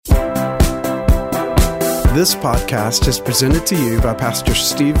This podcast is presented to you by Pastor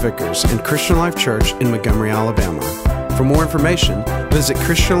Steve Vickers and Christian Life Church in Montgomery, Alabama. For more information, visit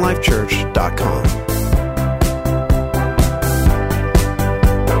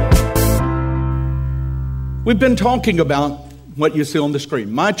christianlifechurch.com. We've been talking about what you see on the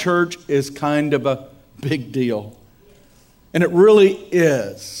screen. My church is kind of a big deal. And it really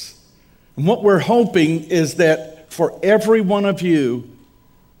is. And what we're hoping is that for every one of you,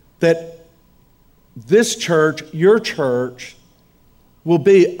 that this church, your church, will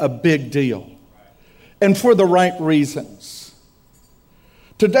be a big deal. And for the right reasons.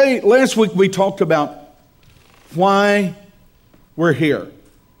 Last week we talked about why we're here.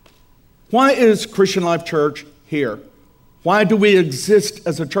 Why is Christian Life Church here? Why do we exist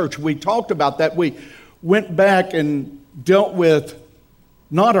as a church? We talked about that. We went back and dealt with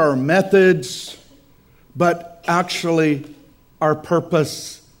not our methods, but actually our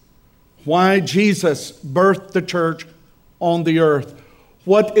purpose. Why Jesus birthed the church on the earth.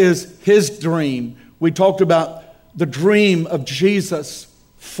 What is his dream? We talked about the dream of Jesus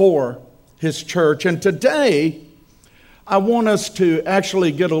for his church. And today, I want us to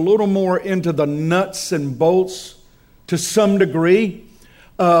actually get a little more into the nuts and bolts to some degree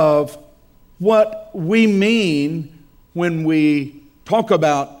of what we mean when we talk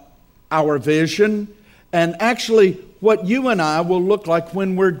about our vision and actually what you and I will look like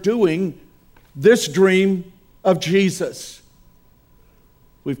when we're doing this dream of Jesus.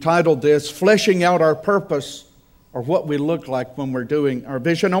 We've titled this, Fleshing Out Our Purpose, or what we look like when we're doing our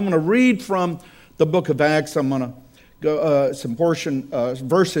vision. I'm going to read from the book of Acts. I'm going to go some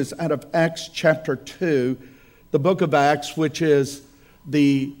verses out of Acts chapter 2, the book of Acts, which is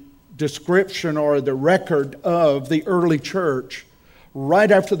the description or the record of the early church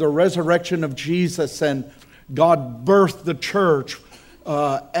right after the resurrection of Jesus, and God birthed the church,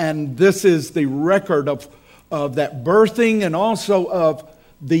 and this is the record of that birthing and also of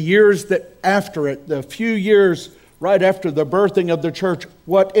the years that after it, the few years right after the birthing of the church,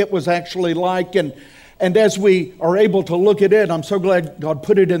 what it was actually like. And as we are able to look at it, I'm so glad God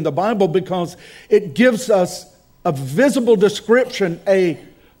put it in the Bible because it gives us a visible description, a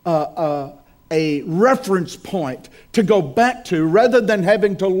reference point to go back to. Rather than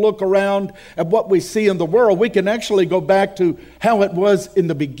having to look around at what we see in the world, we can actually go back to how it was in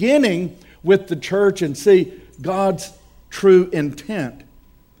the beginning with the church and see God's true intent.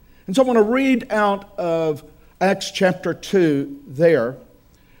 And so I want to read out of Acts chapter 2 there.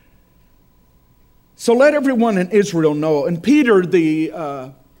 So let everyone in Israel know. And Peter,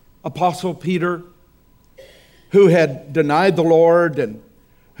 the apostle Peter, who had denied the Lord and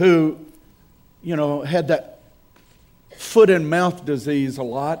who had that foot and mouth disease a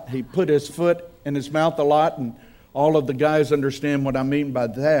lot. He put his foot in his mouth a lot, and all of the guys understand what I mean by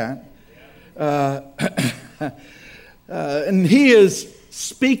that. And he is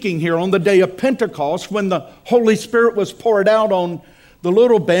speaking here on the day of Pentecost when the Holy Spirit was poured out on the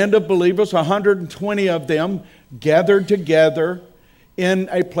little band of believers, 120 of them gathered together in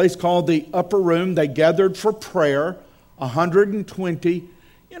a place called the Upper Room. They gathered for prayer, 120.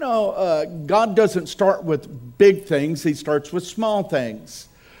 God doesn't start with big things. He starts with small things.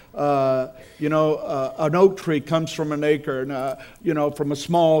 An oak tree comes from an acre, and, from a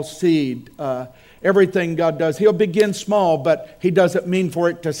small seed. Everything God does, he'll begin small, but he doesn't mean for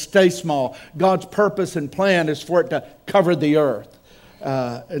it to stay small. God's purpose and plan is for it to cover the earth.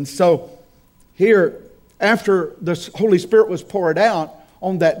 And so here, after the Holy Spirit was poured out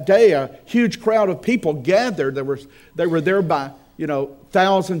on that day, a huge crowd of people gathered. They were there by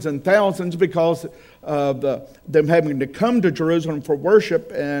thousands and thousands because of them having to come to Jerusalem for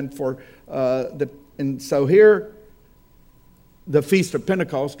worship and and so here the Feast of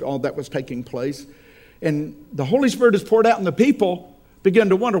Pentecost, all that was taking place, and the Holy Spirit is poured out, and the people begin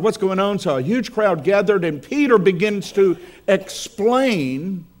to wonder what's going on. So a huge crowd gathered, and Peter begins to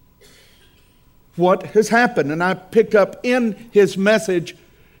explain what has happened. And I pick up in his message,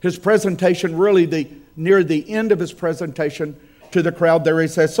 his presentation, really near the end of his presentation to the crowd there, he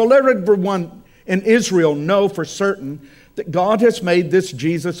says, so let everyone in Israel know for certain that God has made this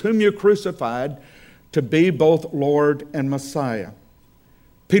Jesus, whom you crucified, to be both Lord and Messiah.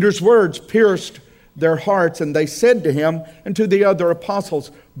 Peter's words pierced their hearts, and they said to him and to the other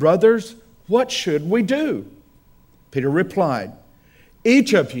apostles, brothers, what should we do? Peter replied,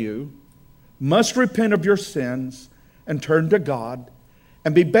 each of you must repent of your sins and turn to God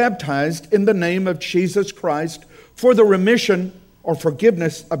and be baptized in the name of Jesus Christ for the remission or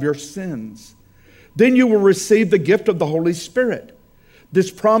forgiveness of your sins. Then you will receive the gift of the Holy Spirit. This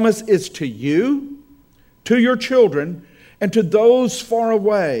promise is to you, to your children, and to those far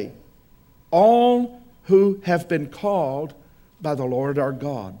away, all who have been called by the Lord our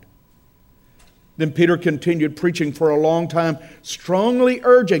God." Then Peter continued preaching for a long time, strongly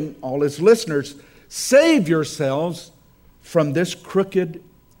urging all his listeners, "Save yourselves from this crooked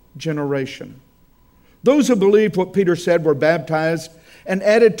generation." Those who believed what Peter said were baptized and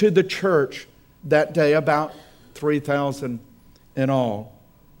added to the church that day, about 3,000 in all.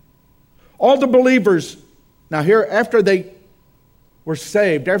 All the believers, now here, after they were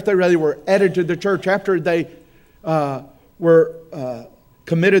saved, after they were added to the church, after they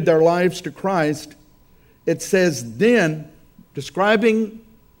committed their lives to Christ, it says then, describing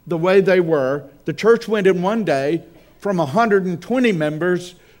the way they were, the church went in one day from 120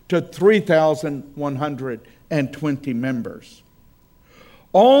 members to 3,120 members.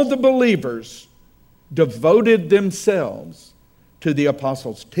 All the believers devoted themselves to the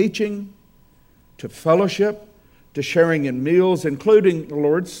apostles' teaching, to fellowship, to sharing in meals, including the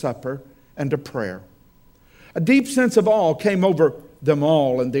Lord's Supper, and to prayer. A deep sense of awe came over them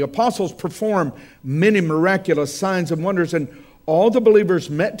all, and the apostles performed many miraculous signs and wonders, and all the believers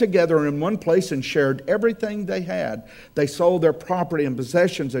met together in one place and shared everything they had. They sold their property and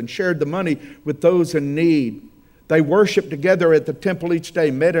possessions and shared the money with those in need. They worshiped together at the temple each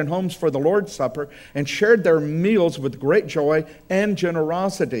day, met in homes for the Lord's Supper, and shared their meals with great joy and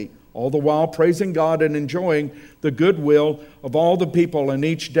generosity, all the while praising God and enjoying the goodwill of all the people. And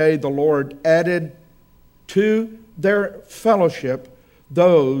each day the Lord added to their fellowship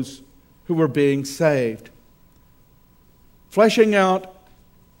those who were being saved. Fleshing out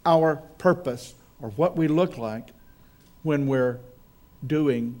our purpose, or what we look like when we're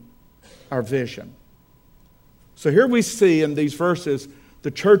doing our vision. So here we see in these verses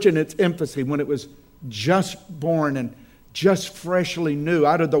the church in its infancy, when it was just born and just freshly new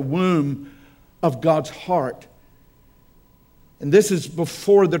out of the womb of God's heart. And this is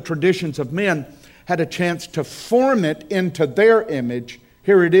before the traditions of men had a chance to form it into their image.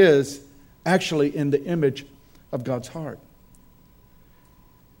 Here it is, actually in the image of God's heart.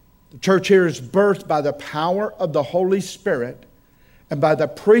 The church here is birthed by the power of the Holy Spirit and by the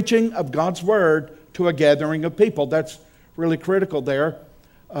preaching of God's Word to a gathering of people. That's really critical there.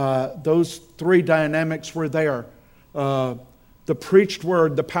 Those three dynamics were there. The preached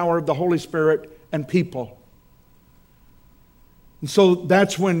Word, the power of the Holy Spirit, and people. And so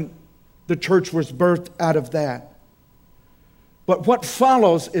that's when the church was birthed out of that. But what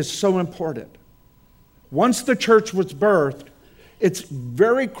follows is so important. Once the church was birthed, it's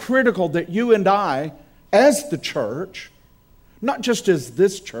very critical that you and I, as the church, not just as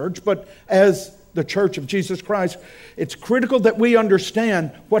this church, but as the church of Jesus Christ, it's critical that we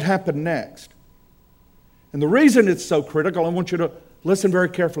understand what happened next. And the reason it's so critical, I want you to listen very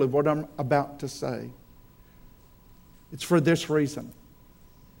carefully to what I'm about to say. It's for this reason.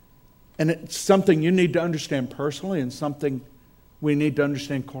 And it's something you need to understand personally and something we need to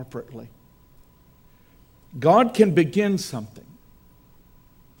understand corporately. God can begin something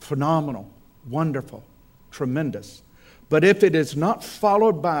phenomenal, wonderful, tremendous. But if it is not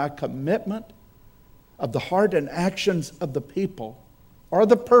followed by a commitment of the heart and actions of the people or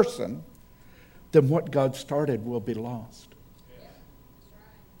the person, then what God started will be lost.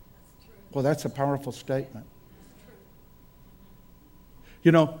 Well, that's a powerful statement.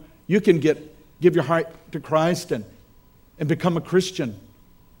 You know, you can give your heart to Christ and become a Christian.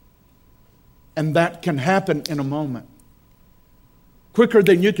 And that can happen in a moment. Quicker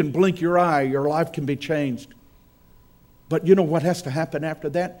than you can blink your eye, your life can be changed. But you know what has to happen after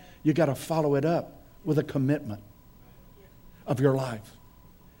that? You got to follow it up with a commitment of your life.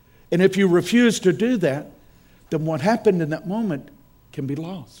 And if you refuse to do that, then what happened in that moment can be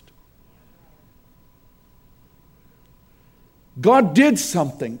lost. God did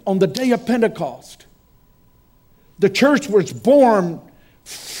something on the day of Pentecost. The church was born,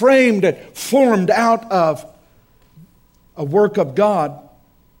 framed, and formed out of a work of God.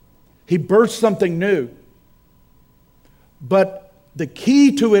 He birthed something new. But the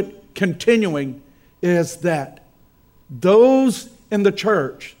key to it continuing is that those in the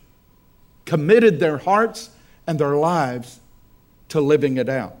church committed their hearts and their lives to living it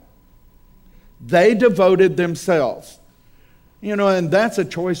out. They devoted themselves. You know, and that's a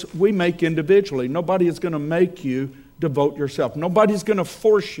choice we make individually. Nobody is going to make you devote yourself. Nobody's going to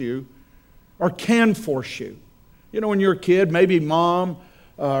force you or can force you. You know, when you're a kid, maybe mom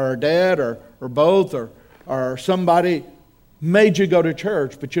or dad or both or somebody made you go to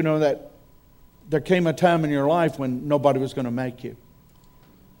church, but you know that there came a time in your life when nobody was going to make you.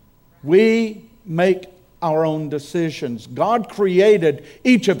 We make our own decisions. God created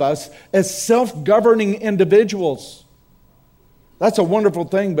each of us as self-governing individuals. That's a wonderful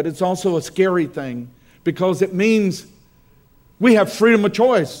thing, but it's also a scary thing because it means we have freedom of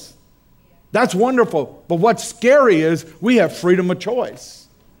choice. That's wonderful. But what's scary is we have freedom of choice.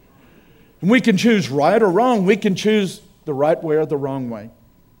 And we can choose right or wrong. We can choose the right way or the wrong way.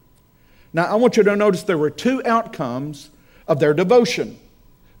 Now, I want you to notice there were two outcomes of their devotion.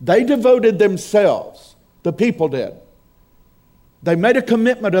 They devoted themselves. The people did. They made a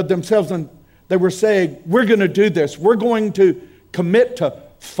commitment of themselves, and they were saying, we're going to do this. We're going to commit to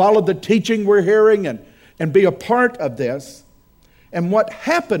follow the teaching we're hearing and be a part of this. And what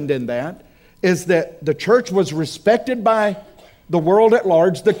happened in that is that the church was respected by the world at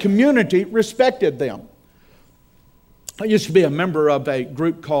large. The community respected them. I used to be a member of a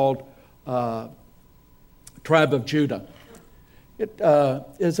group called Tribe of Judah. It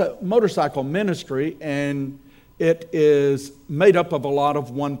is a motorcycle ministry, and it is made up of a lot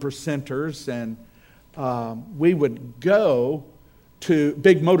of one-percenters, and we would go to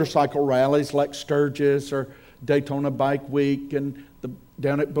big motorcycle rallies like Sturgis or Daytona Bike Week and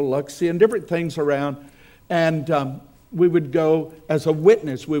down at Biloxi and different things around. And we would go as a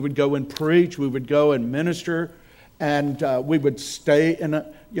witness. We would go and preach. We would go and minister. And we would stay in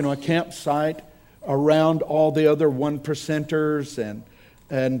a campsite around all the other one-percenters.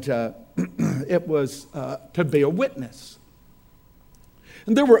 And it was to be a witness.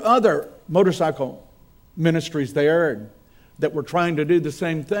 And there were other motorcycle ministries there that were trying to do the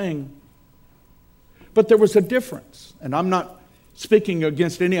same thing. But there was a difference. And I'm not speaking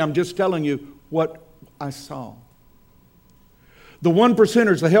against any, I'm just telling you what I saw. The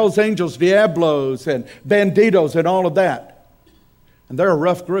one-percenters, the Hells Angels, Diablos, and Banditos, and all of that. And they're a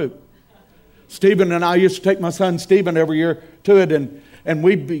rough group. Stephen and I used to take my son Stephen every year to it, and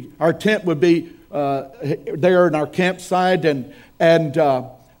our tent would be there in our campsite, and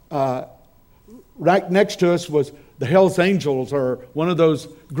right next to us was the Hells Angels, or one of those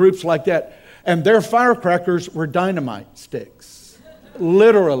groups like that. And their firecrackers were dynamite sticks.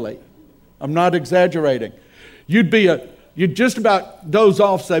 Literally. I'm not exaggerating. You'd just about doze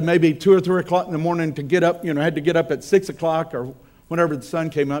off, say maybe 2 or 3 o'clock in the morning to get up, had to get up at 6 o'clock or whenever the sun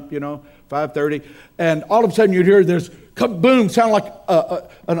came up, 5:30. And all of a sudden you'd hear this boom, sound like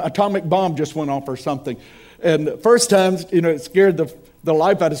an atomic bomb just went off or something. And the first times, it scared the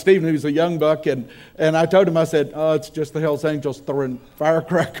life out of Stephen, who's a young buck. And I told him, I said, oh, it's just the Hells Angels throwing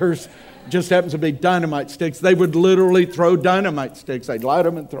firecrackers. Just happens to be dynamite sticks. They would literally throw dynamite sticks. They'd light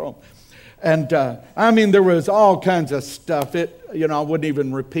them and throw them. And there was all kinds of stuff. I wouldn't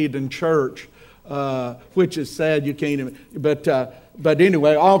even repeat in church, which is sad. You can't even. But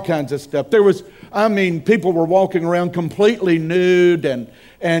anyway, all kinds of stuff. People were walking around completely nude,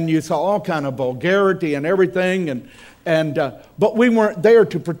 and you saw all kind of vulgarity and everything. But we weren't there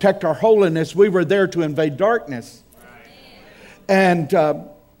to protect our holiness. We were there to invade darkness. And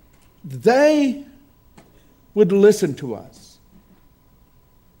they would listen to us.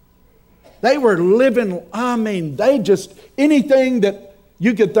 They were living, anything that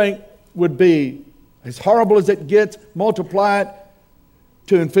you could think would be as horrible as it gets, multiply it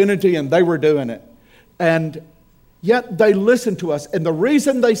to infinity, and they were doing it. And yet they listened to us. And the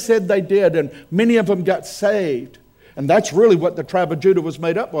reason they said they did, and many of them got saved, and that's really what the tribe of Judah was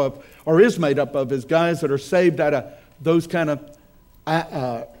made up of, or is made up of, is guys that are saved out of those kind of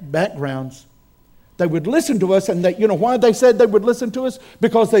backgrounds. They would listen to us, and why they said they would listen to us?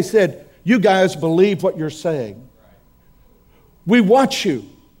 Because they said, you guys believe what you're saying. We watch you.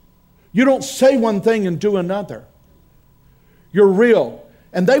 You don't say one thing and do another. You're real.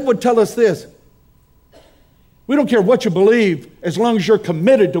 And they would tell us this: we don't care what you believe as long as you're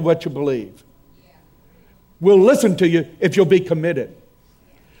committed to what you believe. We'll listen to you if you'll be committed.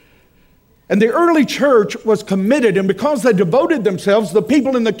 And the early church was committed, and because they devoted themselves, the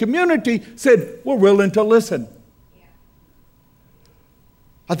people in the community said, we're willing to listen. Yeah.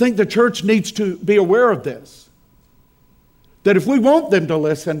 I think the church needs to be aware of this. That if we want them to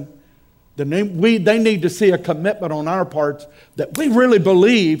listen, then they need to see a commitment on our parts that we really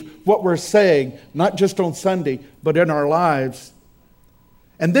believe what we're saying, not just on Sunday, but in our lives.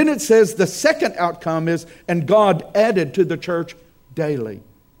 And then it says the second outcome is, and God added to the church daily.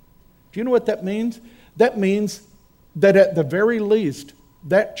 Do you know what that means? That means that at the very least,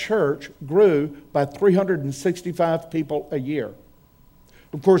 that church grew by 365 people a year.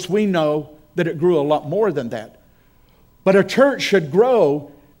 Of course, we know that it grew a lot more than that. But a church should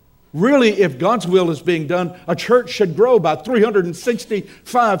grow, really, if God's will is being done, a church should grow by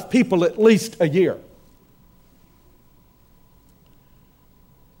 365 people at least a year.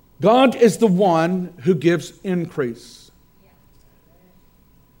 God is the one who gives increase.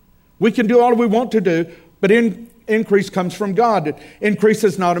 We can do all we want to do, but in increase comes from God. Increase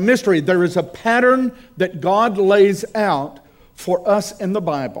is not a mystery. There is a pattern that God lays out for us in the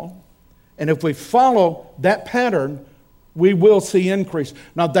Bible. And if we follow that pattern, we will see increase.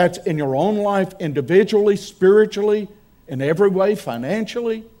 Now that's in your own life, individually, spiritually, in every way,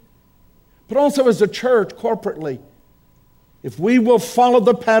 financially, but also as a church, corporately. If we will follow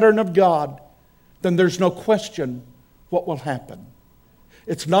the pattern of God, then there's no question what will happen.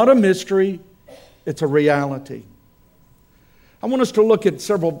 It's not a mystery, it's a reality. I want us to look at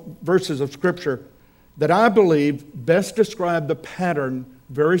several verses of Scripture that I believe best describe the pattern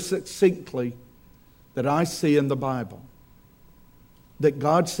very succinctly that I see in the Bible. That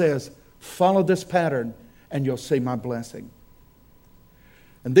God says, follow this pattern and you'll see my blessing.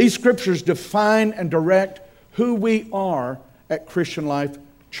 And these Scriptures define and direct who we are at Christian Life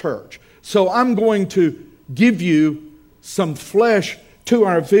Church. So I'm going to give you some flesh to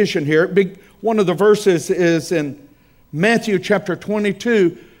our vision here. One of the verses is in Matthew chapter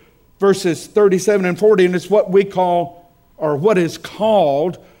 22, verses 37 and 40, and it's what we call, or what is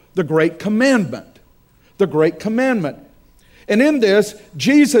called, the Great Commandment. The Great Commandment. And in this,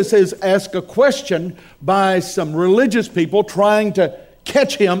 Jesus is asked a question by some religious people trying to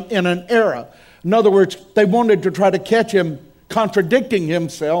catch him in an error. In other words, they wanted to try to catch him contradicting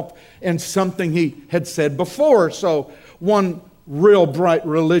himself in something he had said before. So one real bright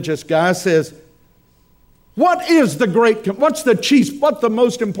religious guy says, what's the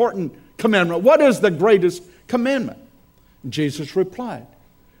most important commandment? What is the greatest commandment? And Jesus replied,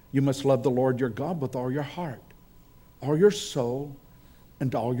 you must love the Lord your God with all your heart, all your soul,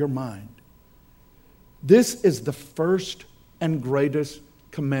 and all your mind. This is the first and greatest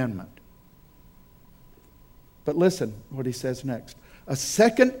commandment. But listen what he says next. A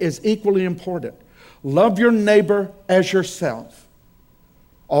second is equally important. Love your neighbor as yourself.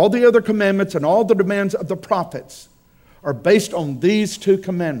 All the other commandments and all the demands of the prophets are based on these two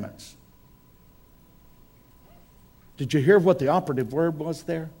commandments. Did you hear what the operative word was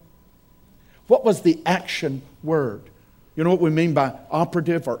there? What was the action word? You know what we mean by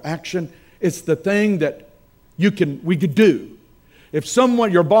operative or action? It's the thing that we could do. If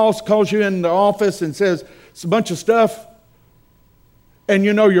your boss calls you in the office and says it's a bunch of stuff, and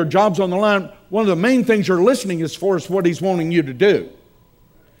you know your job's on the line, one of the main things you're listening is what he's wanting you to do.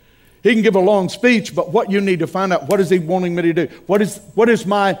 He can give a long speech, but what you need to find out, what is he wanting me to do? What is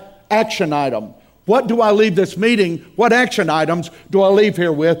my action item? What do I leave this meeting? What action items do I leave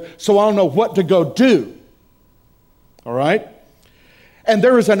here with so I'll know what to go do? All right? And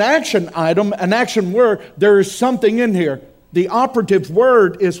there is an action item, an action word. There is something in here. The operative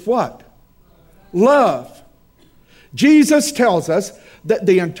word is what? Love. Jesus tells us that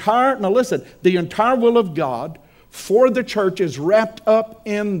the entire will of God for the church is wrapped up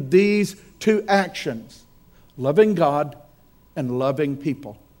in these two actions. Loving God and loving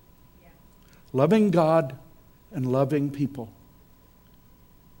people. Loving God and loving people.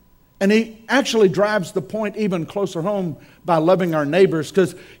 And he actually drives the point even closer home by loving our neighbors,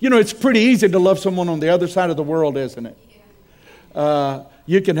 because, it's pretty easy to love someone on the other side of the world, isn't it?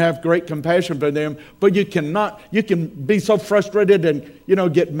 You can have great compassion for them, but you can be so frustrated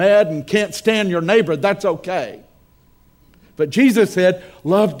and, get mad and can't stand your neighbor. That's okay. But Jesus said,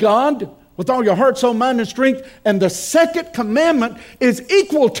 love God with all your heart, soul, mind, and strength. And the second commandment is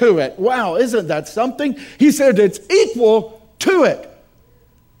equal to it. Wow, isn't that something? He said it's equal to it.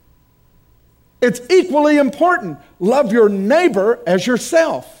 It's equally important. Love your neighbor as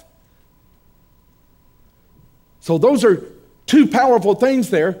yourself. So those are two powerful things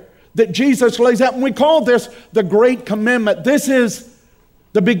there that Jesus lays out. And we call this the Great Commandment. This is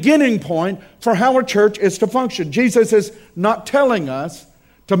the beginning point for how a church is to function. Jesus is not telling us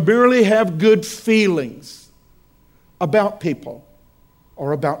to merely have good feelings about people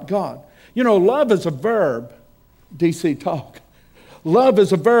or about God. Love is a verb, DC Talk. Love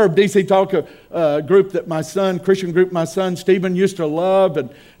is a verb. DC Talk, a group that Christian group my son Stephen used to love,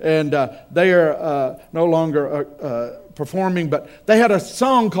 and they are no longer performing, but they had a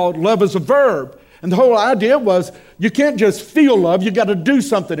song called Love is a Verb. And the whole idea was you can't just feel love, you got to do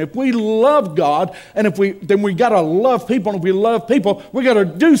something. If we love God, then we got to love people. And if we love people, we got to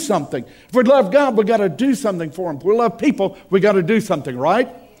do something. If we love God, we got to do something for Him. If we love people, we got to do something, right?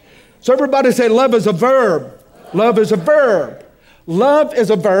 So everybody say love is a verb. Love is a verb. Love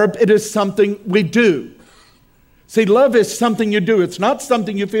is a verb. It is something we do. See, love is something you do. It's not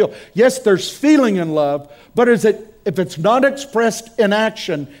something you feel. Yes, there's feeling in love, but if it's not expressed in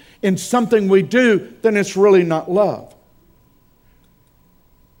action, in something we do, then it's really not love.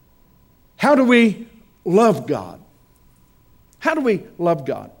 How do we love God? How do we love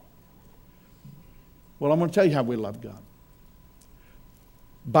God? Well, I'm going to tell you how we love God.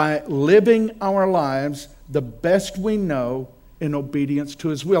 By living our lives the best we know in obedience to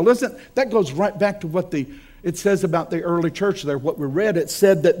His will. Listen, that goes right back to what it says about the early church there, what we read. It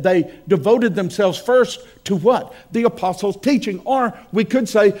said that they devoted themselves first to what? The apostles' teaching. Or we could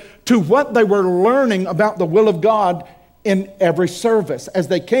say to what they were learning about the will of God in every service. As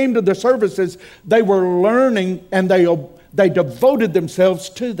they came to the services, they were learning and they devoted themselves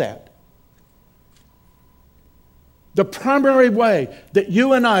to that. The primary way that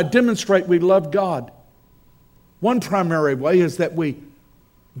you and I demonstrate we love God, one primary way is that we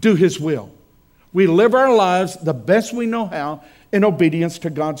do His will. We live our lives the best we know how in obedience to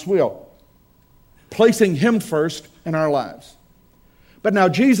God's will, placing Him first in our lives. But now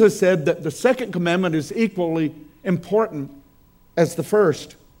Jesus said that the second commandment is equally important as the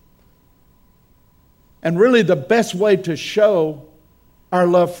first. And really the best way to show our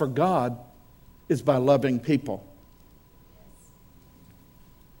love for God is by loving people.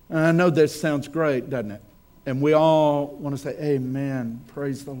 And I know this sounds great, doesn't it? And we all want to say, amen,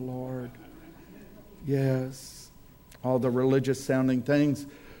 praise the Lord. Yes, all the religious sounding things.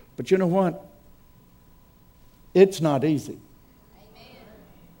 But you know what? It's not easy.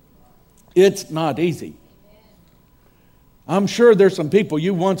 It's not easy. I'm sure there's some people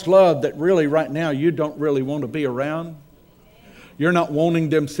you once loved that really right now you don't really want to be around. You're not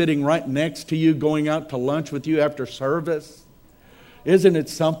wanting them sitting right next to you, going out to lunch with you after service. Isn't it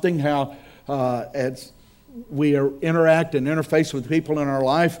something how as we interact and interface with people in our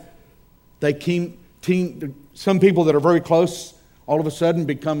life, some people that are very close all of a sudden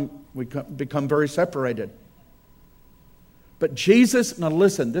become very separated. But Jesus, now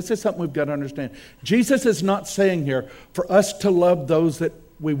listen, this is something we've got to understand. Jesus is not saying here for us to love those that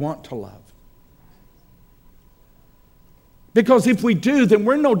we want to love. Because if we do, then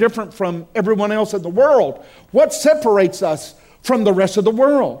we're no different from everyone else in the world. What separates us from the rest of the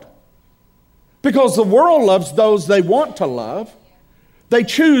world? Because the world loves those they want to love. They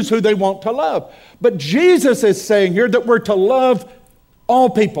choose who they want to love. But Jesus is saying here that we're to love all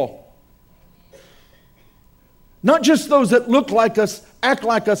people. Not just those that look like us, act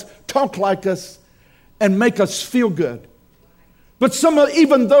like us, talk like us, and make us feel good. But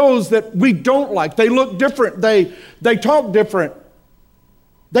even those that we don't like. They look different. They talk different.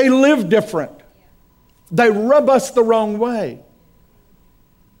 They live different. They rub us the wrong way.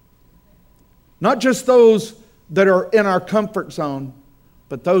 Not just those that are in our comfort zone,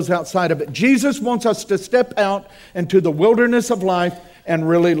 but those outside of it. Jesus wants us to step out into the wilderness of life and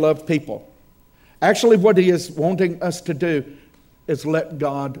really love people. Actually, what He is wanting us to do is let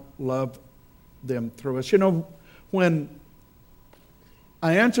God love them through us. You know, when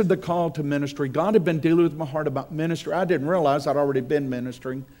I answered the call to ministry, God had been dealing with my heart about ministry. I didn't realize I'd already been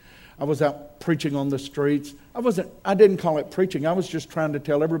ministering. I was out preaching on the streets. I didn't call it preaching. I was just trying to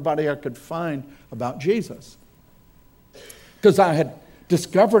tell everybody I could find about Jesus. Because I had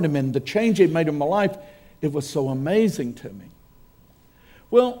discovered Him and the change He made in my life. It was so amazing to me.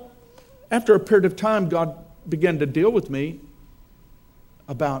 Well, after a period of time, God began to deal with me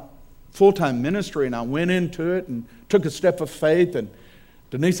about full-time ministry, and I went into it and took a step of faith. And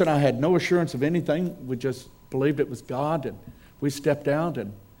Denise and I had no assurance of anything. We just believed it was God, and we stepped out,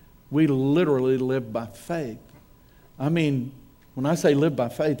 and we literally lived by faith. I mean, when I say live by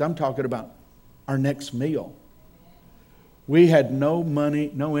faith, I'm talking about our next meal. We had no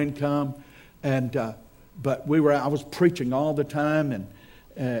money, no income, and but I was preaching all the time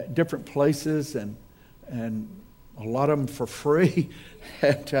and different places, and a lot of them for free.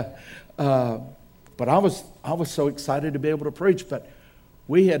 But I was so excited to be able to preach. But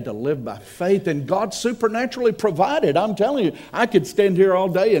we had to live by faith, and God supernaturally provided. I'm telling you, I could stand here all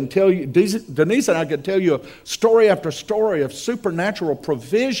day and tell you, Denise and I could tell you story after story of supernatural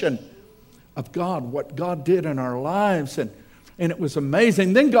provision of God, what God did in our lives, and it was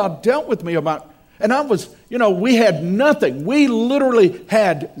amazing. Then God dealt with me about. And we had nothing. We literally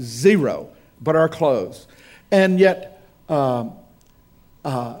had zero but our clothes. And yet, God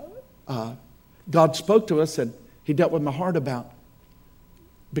spoke to us, and He dealt with my heart about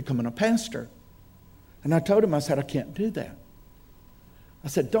becoming a pastor. And I told Him, I said, I can't do that. I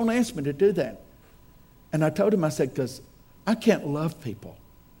said, don't ask me to do that. And I told Him, I said, because I can't love people.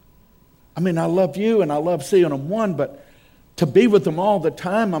 I mean, I love you and I love seeing them one, but to be with them all the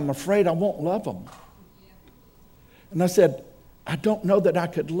time, I'm afraid I won't love them. And I said, I don't know that I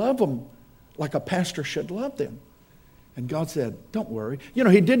could love them like a pastor should love them. And God said, don't worry. You know,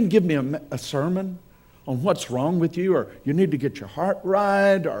 He didn't give me a sermon on what's wrong with you, or you need to get your heart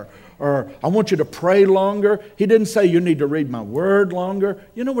right, or I want you to pray longer. He didn't say you need to read my word longer.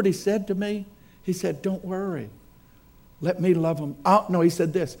 You know what He said to me? He said, don't worry. Let me love them. No, he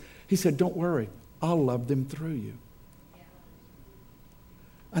said this. He said, don't worry. I'll love them through you.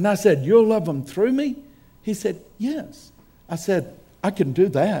 And I said, you'll love them through me? He said, yes. I said, I can do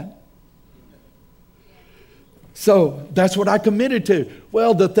that. So that's what I committed to.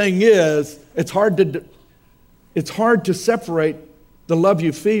 Well, the thing is, it's hard to separate the love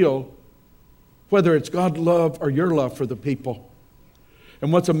you feel, whether it's God's love or your love for the people.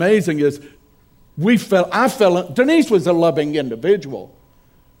 And what's amazing is Denise was a loving individual,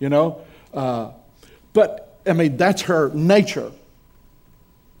 you know. But, I mean, that's her nature.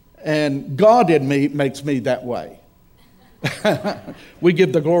 And God in me makes me that way. We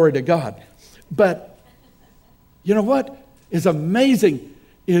give the glory to God. But you know what is amazing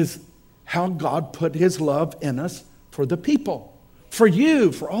is how God put his love in us for the people. For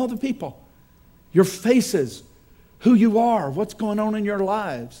you, for all the people. Your faces, who you are, what's going on in your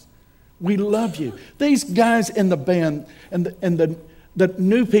lives. We love you. These guys in the band and the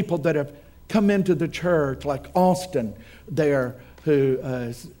new people that have come into the church, like Austin there,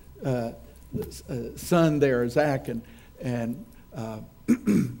 who son there, Zach, and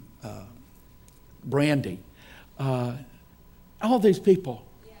Brandy. All these people.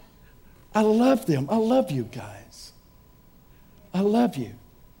 I love them. I love you guys. I love you.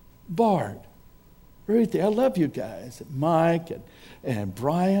 Bart, Ruthie, I love you guys. Mike and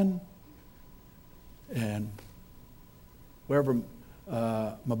Brian and wherever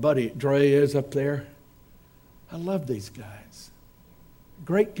my buddy Dre is up there. I love these guys.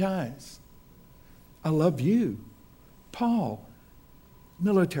 Great guys. I love you. Paul,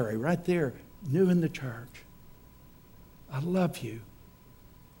 military, right there, new in the church. I love you.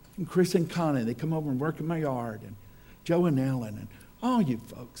 And Chris and Connie, they come over and work in my yard. And Joe and Ellen and all you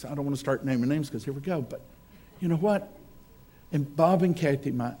folks. I don't want to start naming names because here we go. But you know what? And Bob and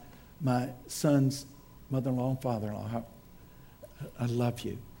Kathy, my son's mother-in-law and father-in-law, I love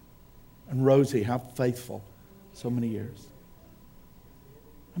you. And Rosie, how faithful so many years.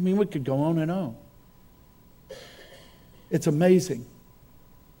 I mean, we could go on and on. It's amazing.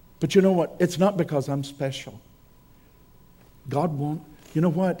 But you know what? It's not because I'm special. God won't. You know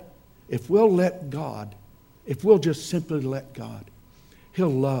what? If we'll let God, if we'll just simply let God, He'll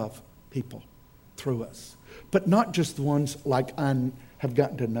love people through us. But not just the ones like I have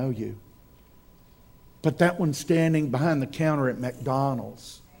gotten to know you. But that one standing behind the counter at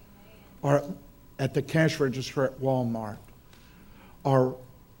McDonald's, or at the cash register at Walmart, or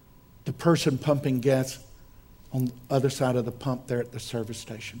the person pumping gas on the other side of the pump there at the service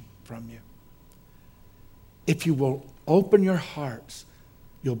station from you. If you will open your hearts,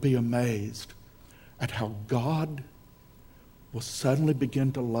 you'll be amazed at how God will suddenly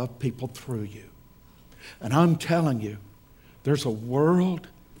begin to love people through you. And I'm telling you, there's a world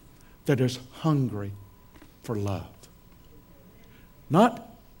that is hungry for love. Not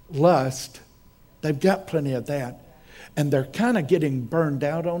lust. They've got plenty of that. And they're kind of getting burned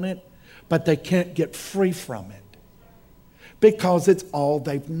out on it, but they can't get free from it. Because it's all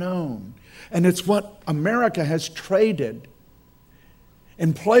they've known. And it's what America has traded.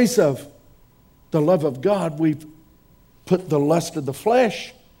 In place of the love of God, we've put the lust of the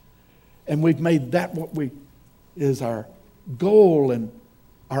flesh, and we've made that what is our goal and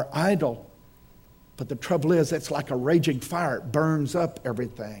our idol. But the trouble is, it's like a raging fire. It burns up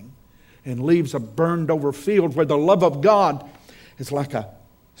everything and leaves a burned over field, where the love of God is like a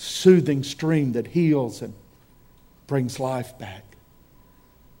soothing stream that heals and brings life back.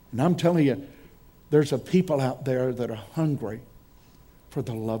 And I'm telling you, there's a people out there that are hungry for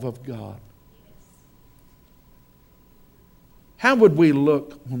the love of God. How would we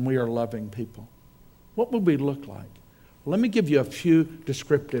look when we are loving people? What would we look like? Let me give you a few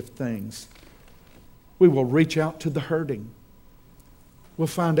descriptive things. We will reach out to the hurting. We'll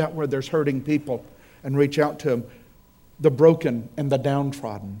find out where there's hurting people and reach out to them, the broken and the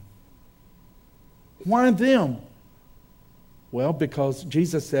downtrodden. Why them? Well, because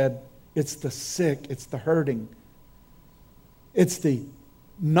Jesus said it's the sick, it's the hurting, it's the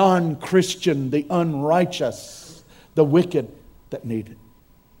non-Christian, the unrighteous, the wicked that need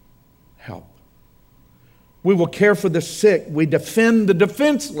help. We will care for the sick. We defend the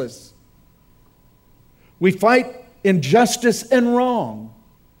defenseless. We fight injustice and wrong.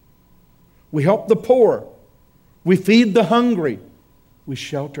 We help the poor. We feed the hungry. We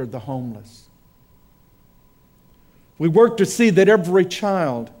shelter the homeless. We work to see that every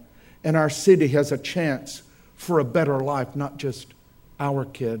child in our city has a chance for a better life, not just our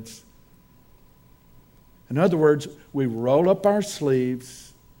kids. In other words, we roll up our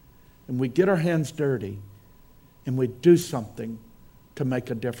sleeves and we get our hands dirty and we do something to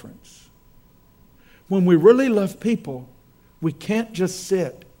make a difference. when we really love people, we can't just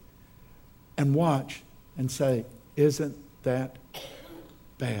sit and watch and say, isn't that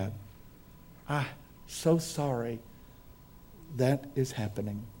bad? I'm so sorry that is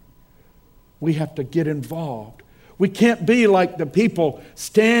happening. We have to get involved. We can't be like the people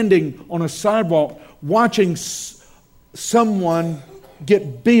standing on a sidewalk watching someone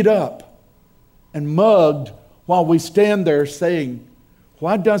get beat up and mugged while we stand there saying,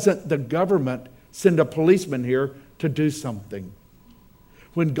 why doesn't the government send a policeman here to do something?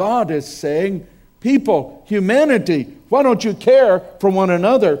 When God is saying, people, humanity, why don't you care for one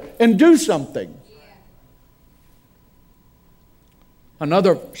another and do something?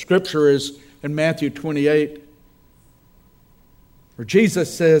 Another scripture is in Matthew 28, where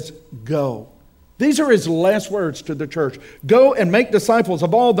Jesus says, go. These are his last words to the church. Go and make disciples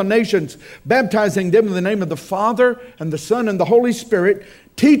of all the nations, baptizing them in the name of the Father and the Son and the Holy Spirit.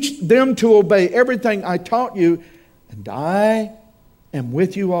 Teach them to obey everything I taught you, and I am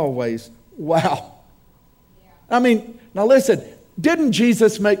with you always. Wow. I mean, now listen, didn't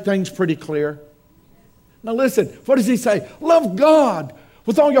Jesus make things pretty clear? Now listen, what does he say? Love God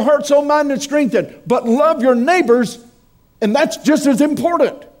with all your heart, soul, mind, and strength, but love your neighbors, and that's just as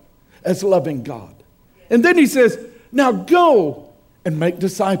important as loving God. And then he says, now go and make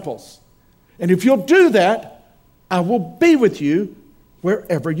disciples. And if you'll do that, I will be with you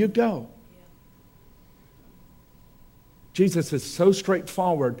wherever you go. Jesus is so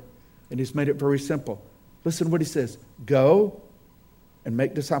straightforward, and he's made it very simple. Listen to what he says. Go and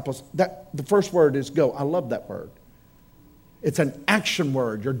make disciples. The first word is go. I love that word. It's an action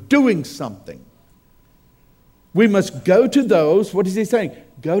word. You're doing something. We must go to those, what is he saying?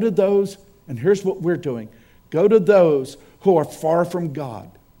 Go to those, and here's what we're doing. Go to those who are far from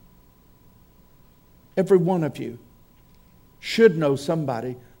God. Every one of you should know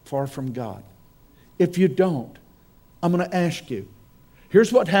somebody far from God. If you don't, I'm going to ask you.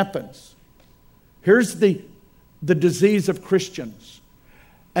 Here's what happens. Here's the disease of Christians.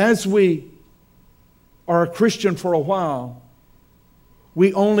 As we are a Christian for a while,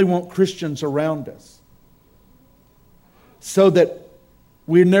 we only want Christians around us so that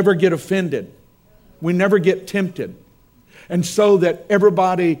we never get offended. We never get tempted. And so that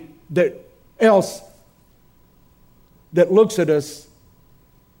everybody else that looks at us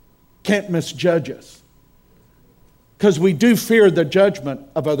can't misjudge us. Because we do fear the judgment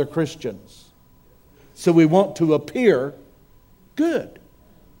of other Christians. So we want to appear good.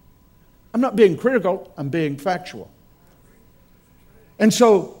 I'm not being critical, I'm being factual. And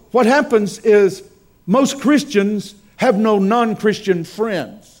so what happens is most Christians have no non-Christian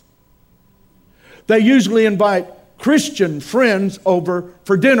friends. They usually invite Christian friends over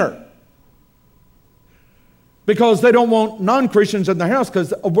for dinner because they don't want non-Christians in their house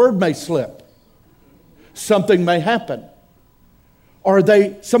because a word may slip. Something may happen. Or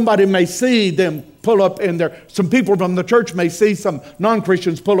somebody may see them pull up in there. Some people from the church may see some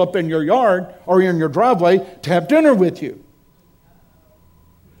non-Christians pull up in your yard or in your driveway to have dinner with you.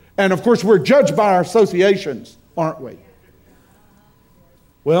 And of course, we're judged by our associations, aren't we?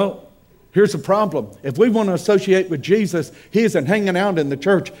 Well, here's the problem. If we want to associate with Jesus, he isn't hanging out in the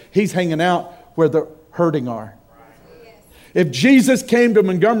church. He's hanging out where the hurting are. If Jesus came to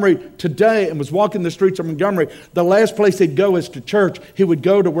Montgomery today and was walking the streets of Montgomery, the last place he'd go is to church. He would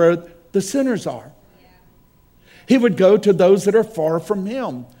go to where the sinners are. He would go to those that are far from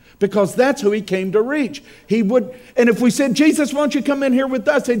him because that's who he came to reach. And if we said, Jesus, why don't you come in here with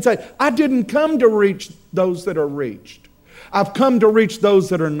us? He'd say, I didn't come to reach those that are reached. I've come to reach those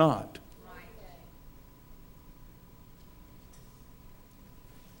that are not.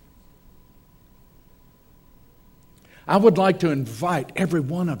 I would like to invite every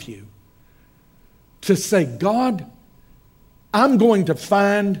one of you to say, God, I'm going to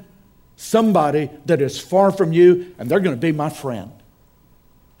find somebody that is far from you, and they're going to be my friend.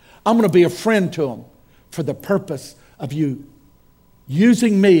 I'm going to be a friend to them for the purpose of you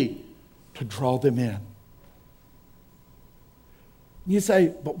using me to draw them in. You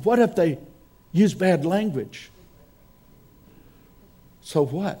say, but what if they use bad language? So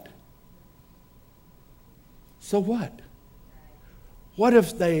what? So what? What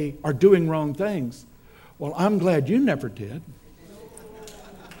if they are doing wrong things? Well, I'm glad you never did.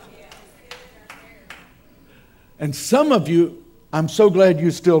 And some of you, I'm so glad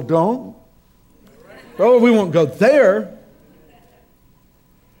you still don't. Oh, we won't go there.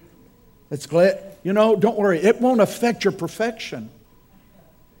 It's glad, don't worry. It won't affect your perfection.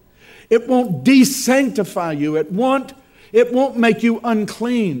 It won't desanctify you. It won't make you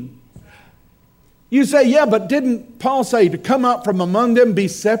unclean. You say, yeah, but didn't Paul say to come out from among them, be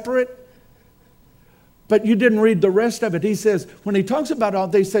separate? But you didn't read the rest of it. He says, when he talks about all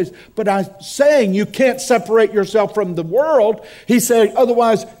these things, but I'm saying you can't separate yourself from the world. He's saying,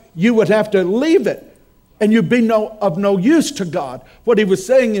 otherwise you would have to leave it. And you'd be of no use to God. What he was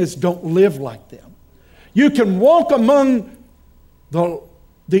saying is, don't live like them. You can walk among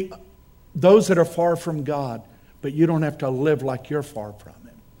those that are far from God, but you don't have to live like you're far from Him.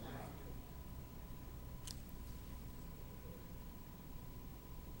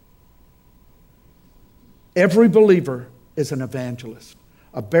 Every believer is an evangelist,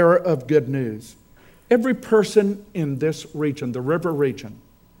 a bearer of good news. Every person in this region, the river region,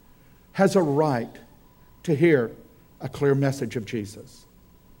 has a right to hear a clear message of Jesus.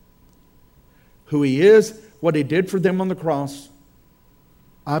 Who He is, what He did for them on the cross,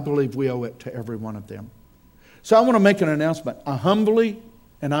 I believe we owe it to every one of them. So I want to make an announcement. I humbly,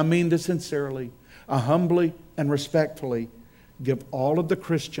 and I mean this sincerely, I humbly and respectfully give all of the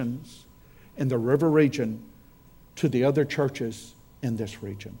Christians in the river region to the other churches in this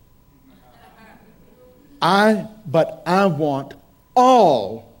region. But I want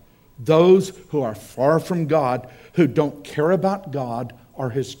all those who are far from God, who don't care about God or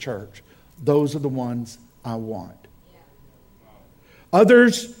His church. Those are the ones I want.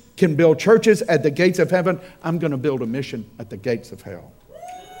 Others can build churches at the gates of heaven. I'm going to build a mission at the gates of hell.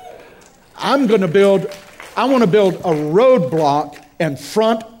 I want to build a roadblock in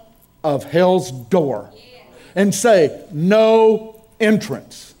front of hell's door and say, no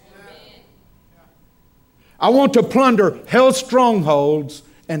entrance. I want to plunder hell's strongholds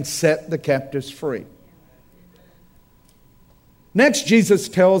and set the captives free. Next, Jesus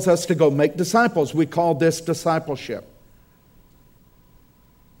tells us to go make disciples. We call this discipleship.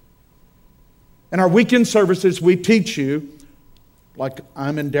 In our weekend services, we teach you, like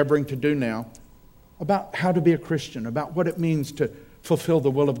I'm endeavoring to do now, about how to be a Christian, about what it means to fulfill the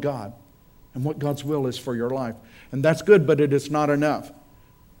will of God and what God's will is for your life. And that's good, but it is not enough.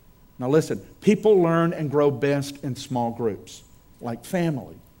 Now listen, people learn and grow best in small groups, like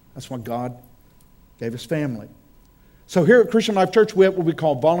family. That's why God gave us family. So here at Christian Life Church, we have what we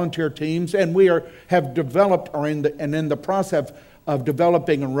call volunteer teams, and we have developed, or in the process of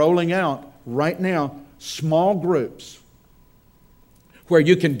developing and rolling out right now, small groups where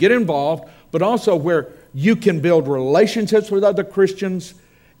you can get involved, but also where you can build relationships with other Christians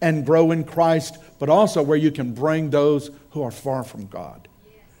and grow in Christ, but also where you can bring those who are far from God.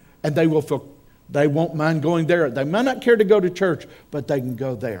 And they won't mind going there. They might not care to go to church, but they can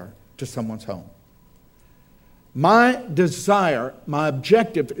go there to someone's home. My desire, my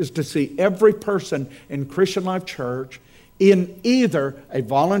objective is to see every person in Christian Life Church in either a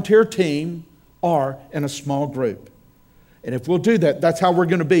volunteer team or in a small group. And if we'll do that, that's how we're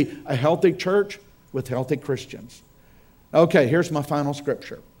going to be a healthy church with healthy Christians. Okay, here's my final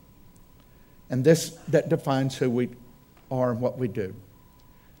scripture. And that defines who we are and what we do.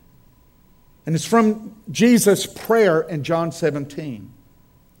 And it's from Jesus' prayer in John 17,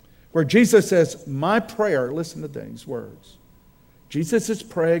 where Jesus says, my prayer, listen to these words. Jesus is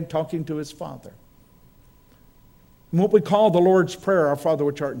praying, talking to His Father. And what we call the Lord's Prayer, our Father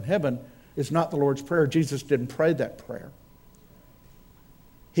which art in heaven, is not the Lord's Prayer. Jesus didn't pray that prayer.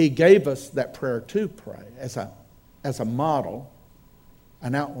 He gave us that prayer to pray as a model,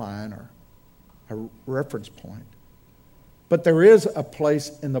 an outline, or a reference point. But there is a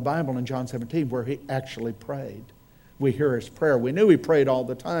place in the Bible in John 17 where He actually prayed. We hear His prayer. We knew He prayed all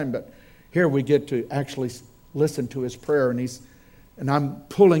the time, but here we get to actually listen to His prayer. And I'm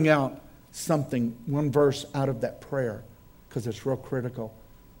pulling out one verse out of that prayer, because it's real critical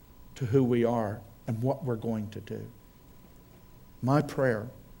to who we are and what we're going to do. My prayer,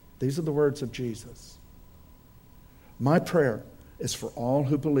 these are the words of Jesus. My prayer is for all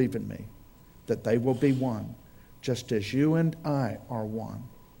who believe in me, that they will be one, just as you and I are one,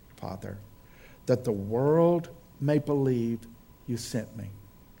 Father, that the world may believe you sent me.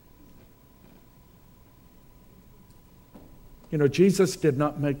 You know, Jesus did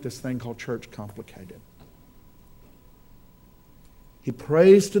not make this thing called church complicated. He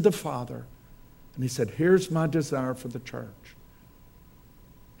prays to the Father, and He said, here's my desire for the church.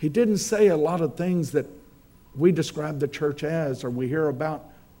 He didn't say a lot of things that we describe the church as, or we hear about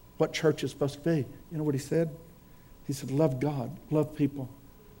what church is supposed to be. You know what He said? He said, love God, love people.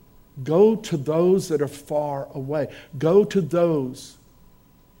 Go to those that are far away. Go to those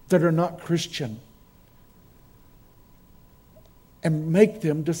that are not Christian. And make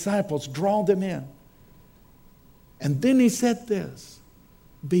them disciples. Draw them in. And then He said this,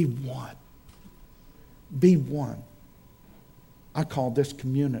 be one. Be one. I call this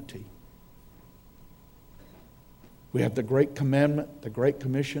community. We have the Great Commandment, the Great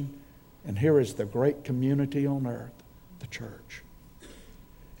Commission, And here is the great community on earth, the church.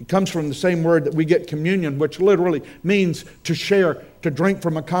 It comes from the same word that we get communion, which literally means to share, to drink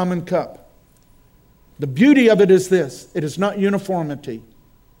from a common cup. The beauty of it is this: it is not uniformity.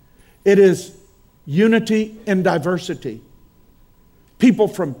 It is unity in diversity. People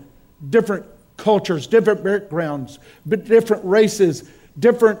from different cultures, different backgrounds, different races,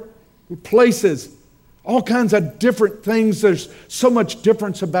 different places, all kinds of different things. There's so much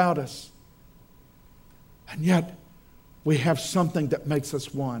difference about us. And yet, we have something that makes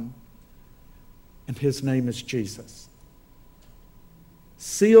us one. And His name is Jesus.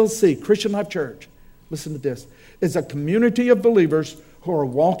 CLC, Christian Life Church, listen to this, is a community of believers who are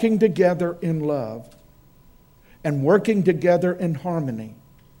walking together in love and working together in harmony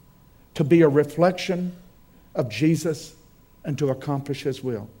to be a reflection of Jesus and to accomplish His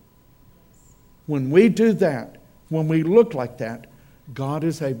will. When we do that, when we look like that, God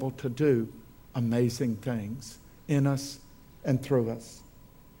is able to do amazing things in us and through us.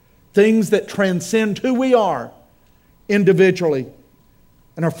 Things that transcend who we are individually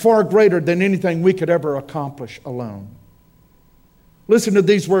and are far greater than anything we could ever accomplish alone. Listen to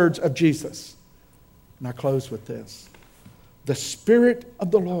these words of Jesus. And I close with this. The Spirit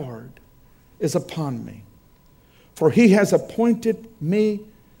of the Lord is upon me, for He has appointed me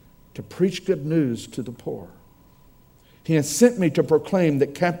to preach good news to the poor. He has sent me to proclaim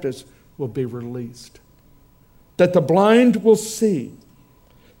that captives will be released, that the blind will see,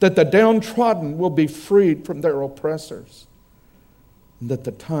 that the downtrodden will be freed from their oppressors, and that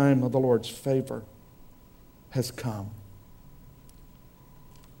the time of the Lord's favor has come.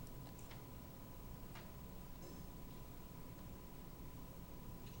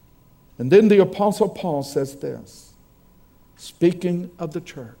 And then the Apostle Paul says this, speaking of the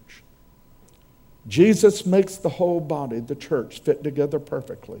church, Jesus makes the whole body, the church, fit together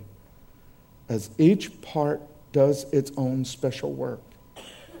perfectly, as each part does its own special work.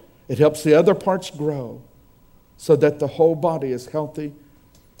 It helps the other parts grow so that the whole body is healthy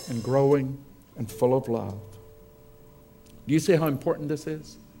and growing and full of love. Do you see how important this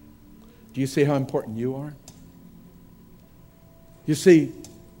is? Do you see how important you are? You see,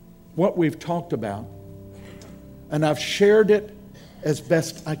 what we've talked about, and I've shared it as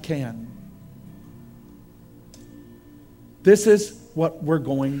best I can. This is what we're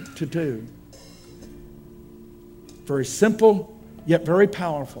going to do. Very simple, yet very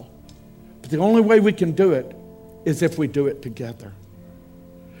powerful. But the only way we can do it is if we do it together.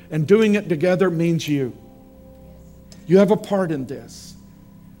 And doing it together means you. You have a part in this,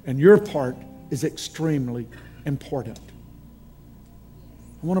 and your part is extremely important.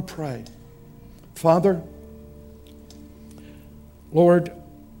 I want to pray. Father, Lord,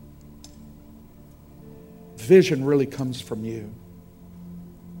 vision really comes from you.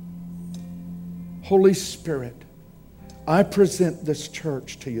 Holy Spirit, I present this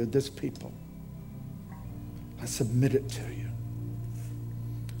church to you, this people. I submit it to you.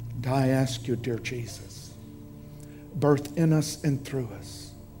 And I ask you, dear Jesus, birth in us and through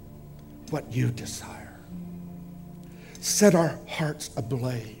us what you desire. Set our hearts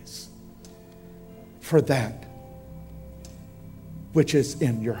ablaze for that which is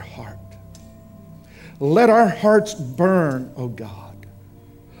in your heart. Let our hearts burn, O God.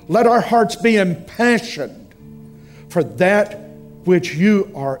 Let our hearts be impassioned for that which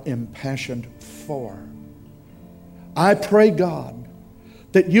you are impassioned for. I pray, God,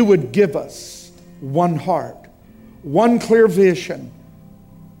 that you would give us one heart, one clear vision,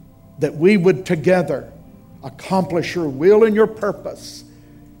 that we would together accomplish your will and your purpose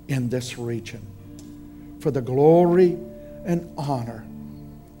in this region. For the glory and honor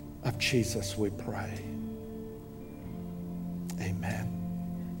of Jesus, we pray. Amen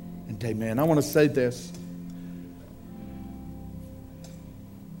and amen. I want to say this.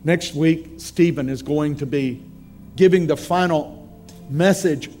 Next week, Stephen is going to be giving the final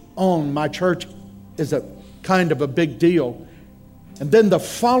message on my church is a kind of a big deal. And then the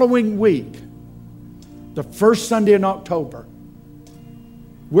following week, the first Sunday in October,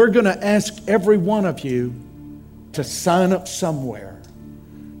 we're going to ask every one of you to sign up somewhere,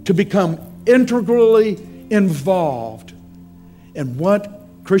 to become integrally involved in what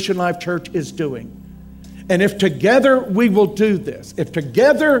Christian Life Church is doing. And if together we will do this, if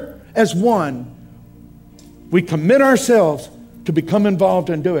together as one we commit ourselves to become involved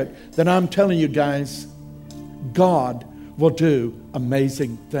and do it, then I'm telling you guys, God will do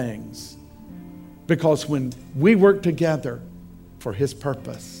amazing things. Because when we work together for His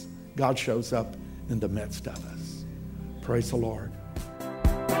purpose, God shows up in the midst of us. Praise the Lord.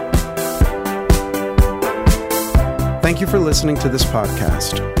 Thank you for listening to this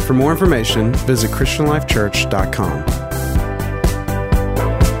podcast. For more information, visit ChristianLifeChurch.com.